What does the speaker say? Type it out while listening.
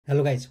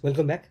Hello guys,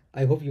 welcome back.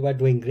 I hope you are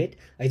doing great.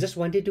 I just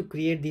wanted to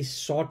create this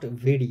short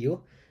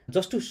video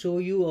just to show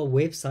you a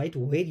website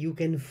where you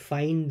can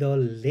find the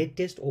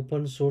latest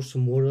open source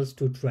models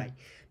to try,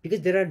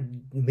 because there are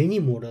many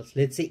models.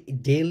 Let's say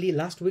daily,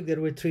 last week there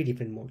were 3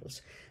 different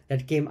models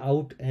that came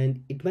out,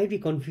 and it might be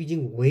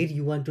confusing where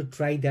you want to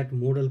try that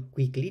model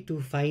quickly to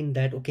find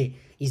that, okay,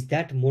 is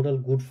that model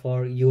good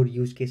for your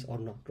use case or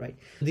not, right?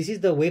 This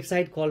is the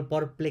website called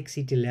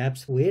Perplexity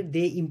Labs, where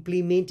they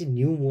implement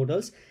new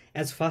models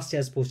as fast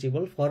as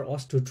possible for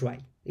us to try.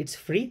 It's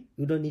free,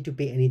 you don't need to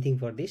pay anything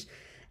for this.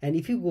 And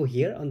if you go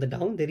here on the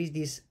down, there is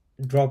this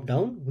drop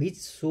down which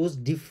shows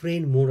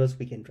different models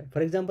we can try.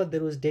 For example,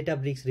 there was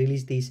Databricks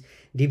released this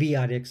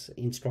DBRX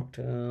instruct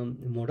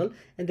model,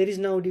 and there is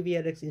now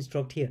DBRX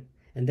instruct here,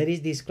 and there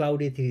is this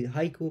Cloud A3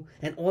 Haiku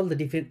and all the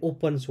different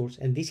open source.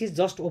 And this is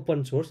just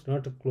open source,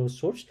 not a closed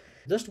source.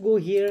 Just go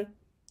here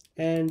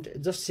and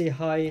just say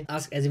hi,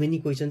 ask as many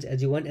questions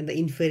as you want, and the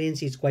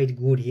inference is quite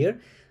good here.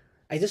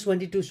 I just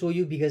wanted to show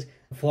you because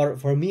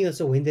for me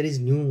also, when there is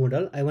new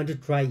model, I want to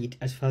try it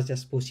as fast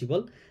as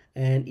possible,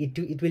 and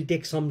it will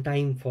take some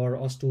time for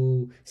us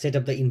to set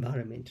up the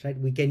environment, right?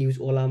 We can use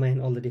Olama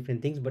and all the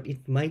different things, but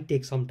it might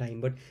take some time.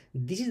 But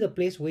this is the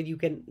place where you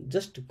can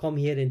just come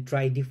here and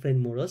try different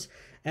models.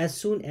 As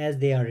soon as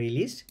they are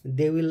released,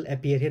 they will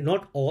appear here.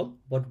 Not all,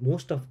 but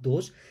most of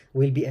those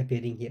will be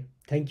appearing here.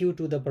 Thank you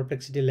to the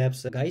Perplexity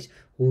Labs guys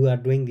who are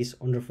doing this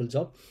wonderful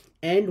job.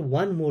 And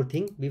one more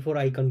thing before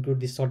I conclude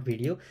this short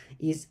video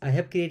is I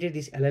have created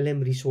this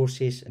LLM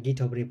resources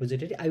GitHub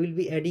repository. I will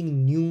be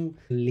adding new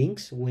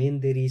links when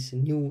there is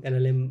new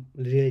LLM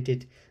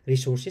related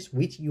resources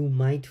which you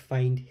might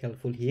find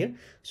helpful here.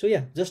 So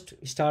yeah, just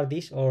start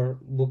this or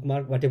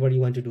bookmark whatever you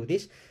want to do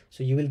this,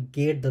 so you will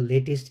get the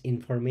latest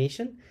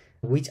information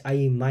which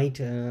I might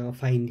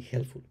find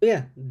helpful. So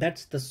yeah,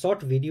 that's the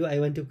short video I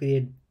want to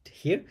create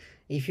here.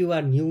 If you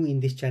are new in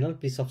this channel,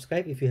 please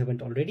subscribe if you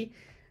haven't already.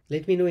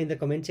 Let me know in the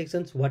comment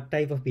sections what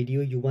type of video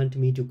you want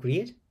me to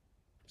create.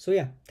 So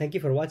yeah, thank you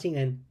for watching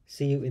and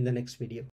see you in the next video.